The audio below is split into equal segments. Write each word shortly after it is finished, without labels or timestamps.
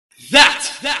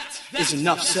That is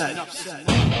enough said.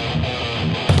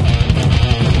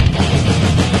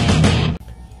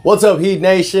 What's up, Heat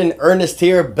Nation? Ernest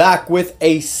here, back with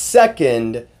a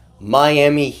second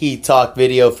Miami Heat Talk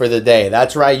video for the day.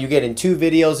 That's right, you get in 2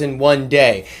 videos in one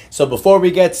day. So before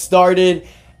we get started,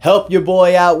 help your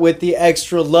boy out with the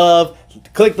extra love.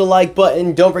 Click the like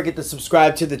button. Don't forget to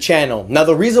subscribe to the channel. Now,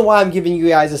 the reason why I'm giving you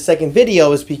guys a second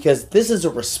video is because this is a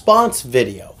response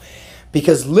video.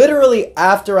 Because literally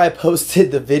after I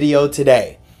posted the video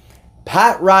today,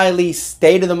 Pat Riley's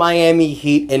State of the Miami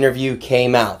Heat interview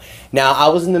came out. Now, I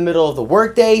was in the middle of the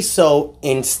workday, so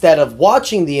instead of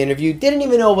watching the interview, didn't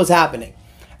even know what was happening.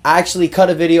 I actually cut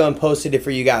a video and posted it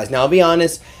for you guys. Now, I'll be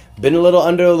honest, been a little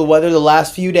under the weather the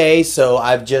last few days, so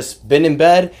I've just been in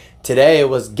bed. Today, it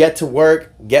was get to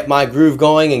work, get my groove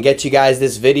going, and get you guys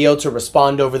this video to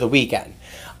respond over the weekend.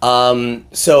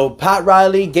 So Pat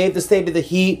Riley gave the State of the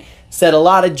Heat, said a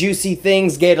lot of juicy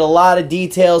things, gave a lot of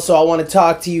details, so I want to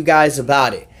talk to you guys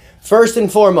about it. First and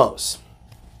foremost,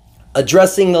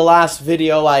 addressing the last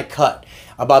video I cut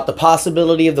about the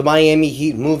possibility of the Miami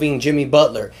Heat moving Jimmy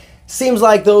Butler. Seems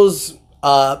like those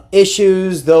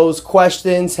issues, those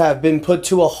questions have been put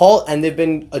to a halt and they've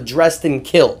been addressed and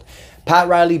killed. Pat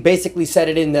Riley basically said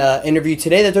it in the interview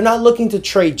today that they're not looking to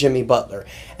trade Jimmy Butler.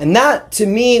 And that, to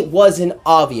me, wasn't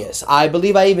obvious. I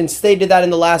believe I even stated that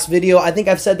in the last video. I think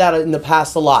I've said that in the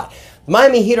past a lot. The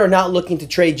Miami Heat are not looking to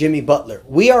trade Jimmy Butler.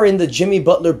 We are in the Jimmy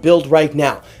Butler build right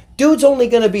now. Dude's only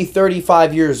going to be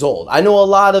 35 years old. I know a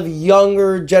lot of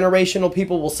younger generational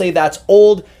people will say that's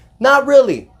old. Not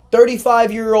really.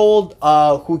 35-year-old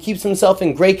who keeps himself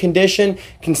in great condition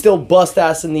can still bust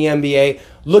ass in the NBA.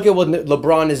 Look at what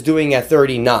LeBron is doing at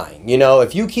 39. You know,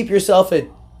 if you keep yourself at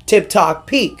tip-top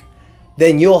peak,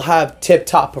 then you'll have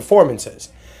tip-top performances.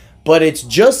 But it's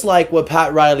just like what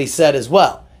Pat Riley said as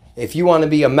well. If you want to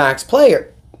be a max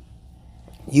player,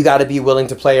 you got to be willing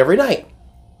to play every night.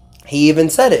 He even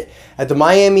said it. At the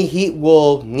Miami Heat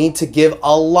will need to give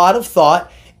a lot of thought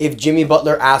if Jimmy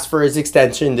Butler asks for his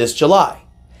extension this July.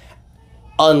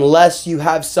 Unless you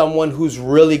have someone who's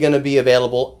really going to be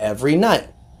available every night.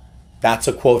 That's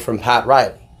a quote from Pat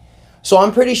Riley. So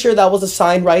I'm pretty sure that was a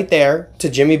sign right there to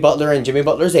Jimmy Butler and Jimmy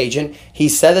Butler's agent. He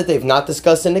said that they've not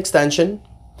discussed an extension.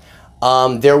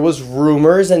 There was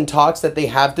rumors and talks that they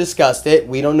have discussed it.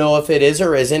 We don't know if it is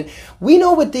or isn't. We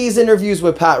know with these interviews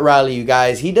with Pat Riley, you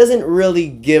guys, he doesn't really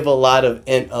give a lot of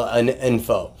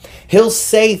info. He'll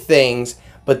say things,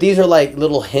 but these are like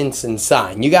little hints and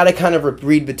signs. You got to kind of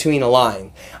read between a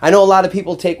line. I know a lot of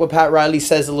people take what Pat Riley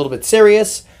says a little bit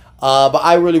serious, but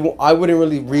I wouldn't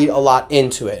really read a lot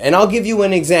into it. And I'll give you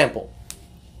an example.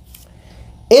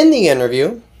 In the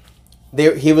interview,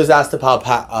 he was asked about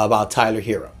Tyler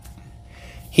Herro.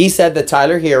 He said that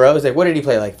Tyler Herro is like, what did he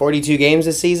play, like 42 games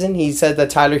this season? He said that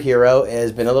Tyler Herro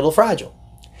has been a little fragile.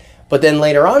 But then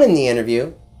later on in the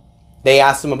interview, they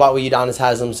asked him about what Udonis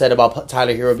Haslem said about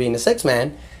Tyler Herro being a 6th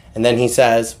man. And then he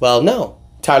says, well, no,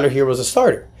 Tyler Herro's a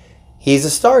starter. He's a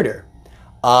starter.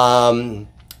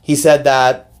 He said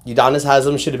that Udonis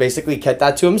Haslem should have basically kept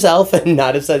that to himself and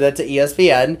not have said that to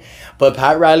ESPN. But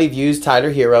Pat Riley views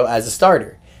Tyler Herro as a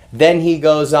starter. Then he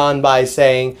goes on by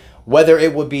saying, whether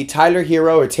it would be Tyler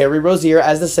Herro or Terry Rozier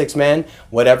as the 6th man,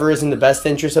 whatever is in the best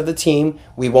interest of the team,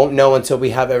 we won't know until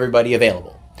we have everybody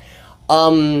available.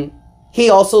 He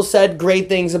also said great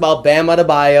things about Bam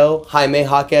Adebayo, Jaime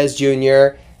Jaquez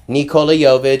Jr., Nikola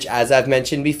Jovic, as I've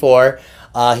mentioned before.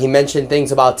 He mentioned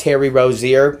things about Terry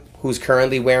Rozier, who's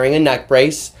currently wearing a neck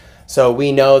brace. So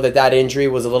we know that that injury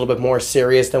was a little bit more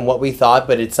serious than what we thought,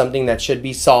 but it's something that should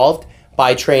be solved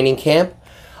by training camp.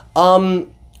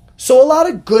 So a lot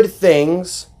of good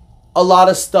things, a lot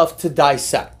of stuff to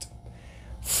dissect.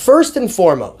 First and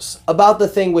foremost, about the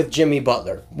thing with Jimmy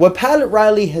Butler. What Pat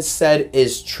Riley has said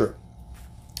is true.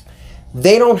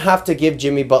 They don't have to give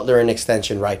Jimmy Butler an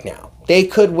extension right now. They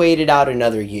could wait it out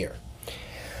another year.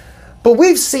 But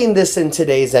we've seen this in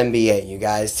today's NBA, you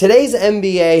guys. Today's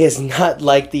NBA is not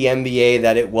like the NBA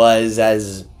that it was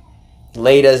as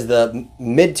late as the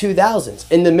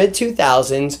mid-2000s. In the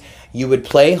mid-2000s, you would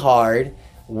play hard,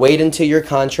 wait until your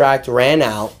contract ran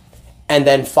out, and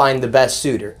then find the best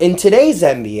suitor. In today's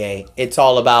NBA, it's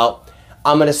all about,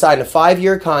 I'm going to sign a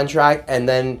 5-year contract, and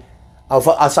then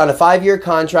I'll sign a 5-year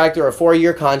contract or a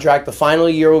 4-year contract. The final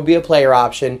year will be a player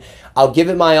option. I'll give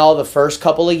it my all the first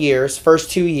couple of years,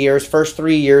 first 2 years, first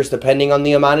 3 years, depending on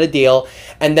the amount of deal.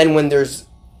 And then when there's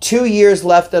 2 years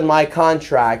left on my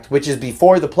contract, which is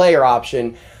before the player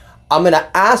option, I'm going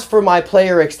to ask for my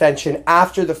player extension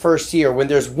after the first year when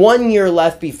there's 1 year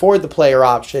left before the player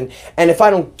option. And if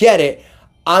I don't get it,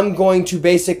 I'm going to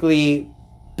basically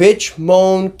bitch,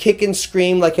 moan, kick and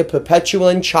scream like a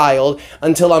perpetuant child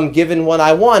until I'm given what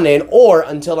I wanted or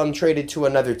until I'm traded to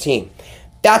another team.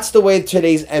 That's the way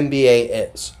today's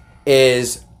NBA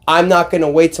is I'm not going to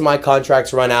wait till my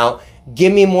contracts run out.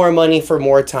 Give me more money for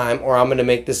more time or I'm going to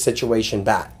make this situation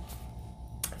bad.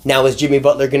 Now, is Jimmy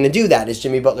Butler going to do that? Is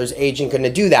Jimmy Butler's agent going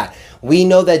to do that? We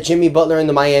know that Jimmy Butler and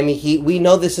the Miami Heat, we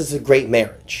know this is a great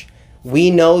marriage. We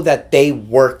know that they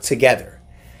work together.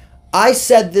 I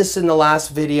said this in the last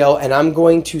video, and I'm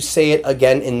going to say it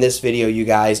again in this video, you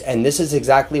guys. And this is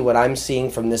exactly what I'm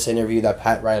seeing from this interview that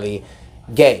Pat Riley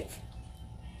gave.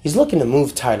 He's looking to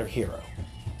move Tyler Herro.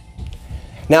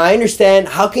 Now, I understand,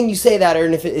 how can you say that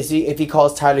if he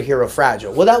calls Tyler Herro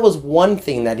fragile? Well, that was one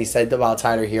thing that he said about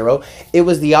Tyler Herro. It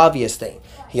was the obvious thing.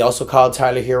 He also called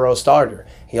Tyler Herro a starter.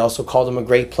 He also called him a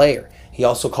great player. He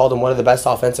also called him one of the best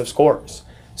offensive scorers.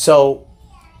 So,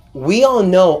 we all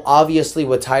know, obviously,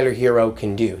 what Tyler Herro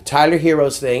can do. Tyler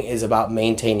Herro's thing is about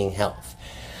maintaining health.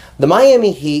 The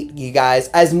Miami Heat, you guys,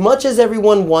 as much as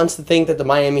everyone wants to think that the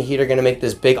Miami Heat are going to make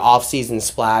this big offseason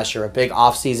splash or a big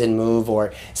offseason move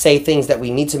or say things that we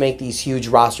need to make these huge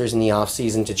rosters in the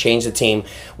offseason to change the team,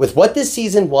 with what this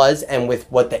season was and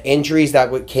with what the injuries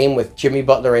that came with Jimmy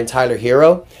Butler and Tyler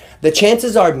Herro, the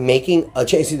chances of making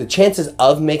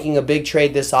a big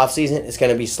trade this offseason is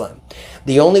going to be slim.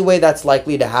 The only way that's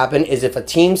likely to happen is if a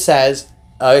team says,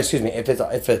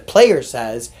 if a player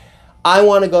says, I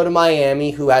want to go to Miami,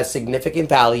 who has significant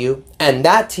value, and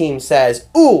that team says,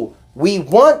 ooh, we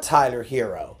want Tyler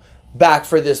Herro back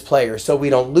for this player so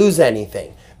we don't lose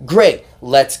anything. Great,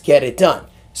 let's get it done.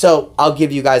 So I'll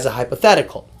give you guys a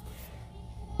hypothetical.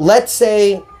 Let's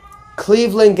say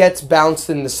Cleveland gets bounced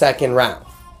in the second round.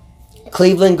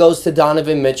 Cleveland goes to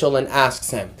Donovan Mitchell and asks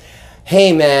him,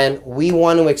 hey man, we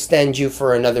want to extend you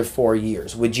for another 4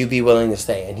 years. Would you be willing to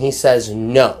stay? And he says,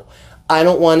 no. I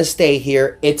don't want to stay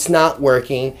here. It's not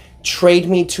working. Trade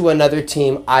me to another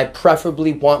team. I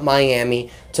preferably want Miami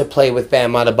to play with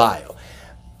Bam Adebayo.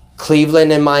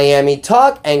 Cleveland and Miami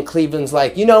talk, and Cleveland's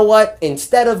like, you know what?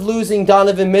 Instead of losing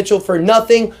Donovan Mitchell for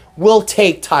nothing, we'll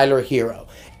take Tyler Herro.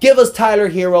 Give us Tyler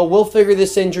Herro. We'll figure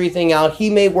this injury thing out. He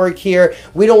may work here.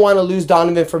 We don't want to lose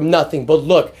Donovan from nothing. But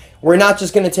look, we're not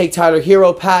just going to take Tyler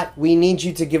Herro, Pat. We need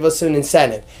you to give us an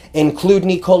incentive. Include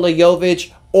Nikola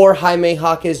Jovic or Jaime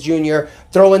Jaquez Jr.,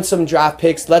 throw in some draft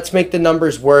picks. Let's make the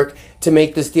numbers work to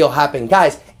make this deal happen.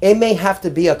 Guys, it may have to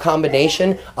be a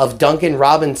combination of Duncan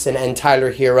Robinson and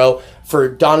Tyler Herro for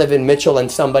Donovan Mitchell and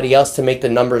somebody else to make the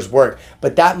numbers work.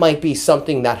 But that might be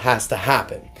something that has to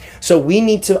happen. So we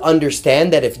need to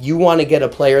understand that if you want to get a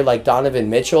player like Donovan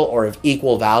Mitchell or of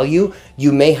equal value,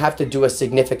 you may have to do a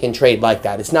significant trade like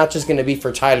that. It's not just going to be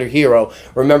for Tyler Herro.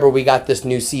 Remember, we got this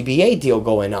new CBA deal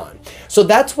going on. So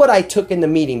that's what I took in the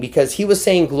meeting, because he was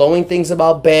saying glowing things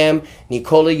about Bam,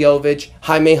 Nikola Jovic,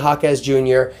 Jaime Jaquez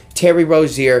Jr., Terry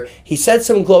Rozier. He said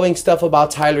some glowing stuff about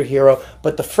Tyler Herro,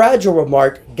 but the fragile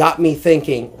remark got me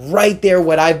thinking right there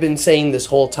what I've been saying this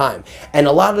whole time. And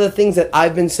a lot of the things that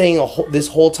I've been saying this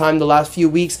whole time the last few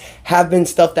weeks have been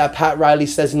stuff that Pat Riley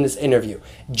says in this interview.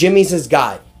 Jimmy's his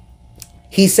guy.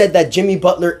 He said that Jimmy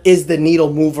Butler is the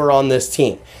needle mover on this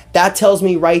team. That tells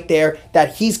me right there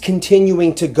that he's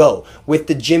continuing to go with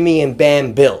the Jimmy and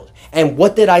Bam build. And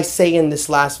what did I say in this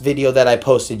last video that I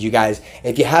posted, you guys?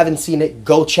 If you haven't seen it,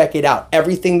 go check it out.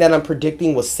 Everything that I'm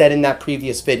predicting was said in that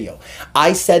previous video.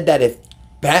 I said that if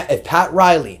Pat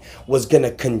Riley was going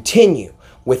to continue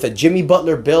with a Jimmy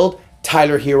Butler build,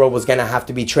 Tyler Herro was going to have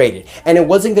to be traded. And it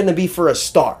wasn't going to be for a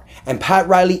star. And Pat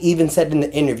Riley even said in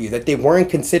the interview that they weren't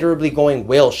considerably going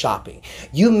whale shopping.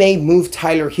 You may move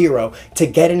Tyler Herro to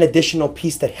get an additional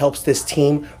piece that helps this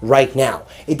team right now.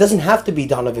 It doesn't have to be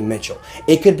Donovan Mitchell.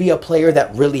 It could be a player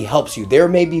that really helps you. There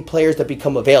may be players that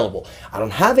become available. I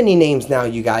don't have any names now,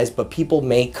 you guys, but people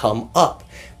may come up.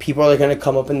 People are going to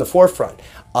come up in the forefront.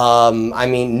 I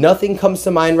mean, nothing comes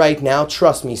to mind right now.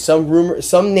 Trust me,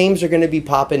 some names are going to be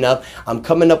popping up. I'm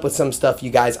coming up with some stuff,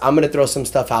 you guys. I'm going to throw some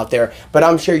stuff out there, but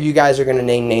I'm sure you guys are going to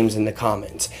name names in the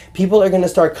comments. People are going to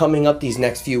start coming up these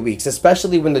next few weeks,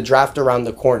 especially when the draft around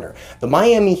the corner. The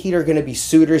Miami Heat are going to be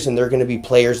suitors and they're going to be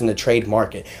players in the trade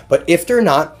market. But if they're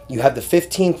not, you have the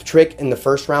 15th pick in the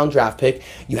first round draft pick.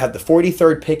 You have the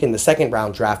 43rd pick in the second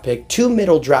round draft pick, 2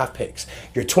 middle draft picks.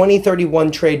 Your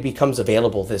 2031 trade becomes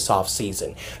available this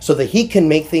offseason. So the Heat can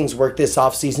make things work this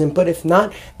offseason, but if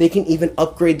not, they can even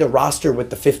upgrade the roster with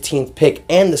the 15th pick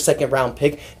and the second round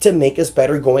pick to make us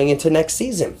better going into next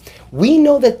season. We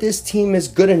know that this team is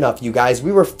good enough, you guys.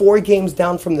 We were 4 games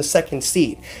down from the 2nd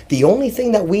seed. The only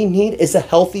thing that we need is a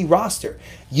healthy roster.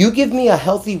 You give me a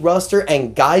healthy roster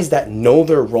and guys that know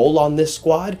their role on this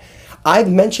squad,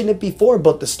 I've mentioned it before,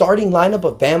 but the starting lineup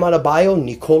of Bam Adebayo,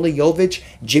 Nikola Jovic,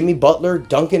 Jimmy Butler,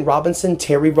 Duncan Robinson,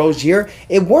 Terry Rozier,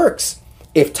 it works.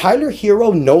 If Tyler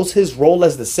Herro knows his role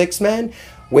as the sixth man,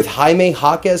 with Jaime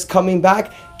Jaquez coming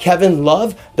back, Kevin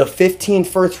Love, the 15th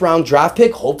first-round draft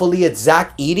pick, hopefully it's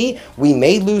Zach Edey. We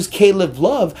may lose Caleb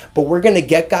Love, but we're going to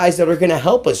get guys that are going to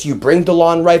help us. You bring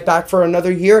DeLon Wright back for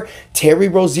another year. Terry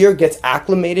Rozier gets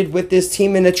acclimated with this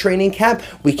team in a training camp.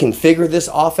 We can figure this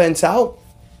offense out.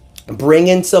 Bring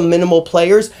in some minimal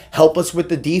players, help us with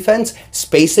the defense,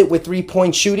 space it with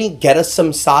three-point shooting, get us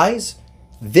some size.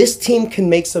 This team can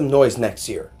make some noise next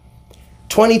year.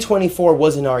 2024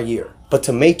 wasn't our year, but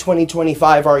to make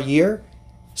 2025 our year,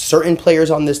 certain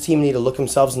players on this team need to look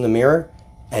themselves in the mirror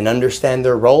and understand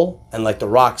their role. And like The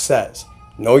Rock says,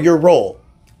 know your role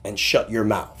and shut your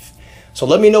mouth. So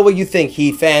let me know what you think,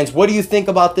 Heat fans. What do you think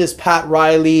about this Pat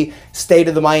Riley State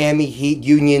of the Miami Heat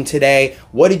Union today?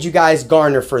 What did you guys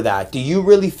garner for that? Do you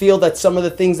really feel that some of the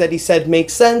things that he said make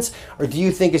sense? Or do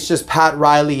you think it's just Pat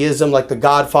Riley-ism like the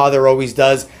Godfather always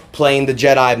does, playing the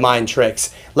Jedi mind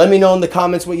tricks? Let me know in the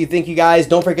comments what you think, you guys.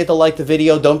 Don't forget to like the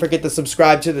video. Don't forget to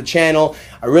subscribe to the channel.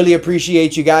 I really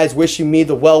appreciate you guys wishing me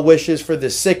the well wishes for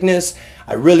this sickness.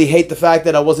 I really hate the fact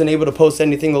that I wasn't able to post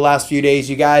anything the last few days,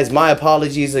 you guys. My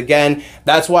apologies again.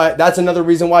 That's another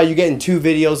reason why you're getting 2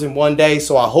 videos in one day.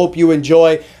 So I hope you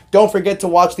enjoy. Don't forget to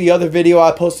watch the other video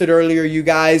I posted earlier, you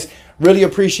guys. Really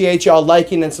appreciate y'all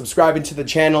liking and subscribing to the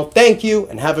channel. Thank you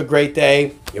and have a great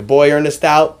day. Your boy Ernest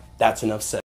out. That's enough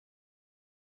said.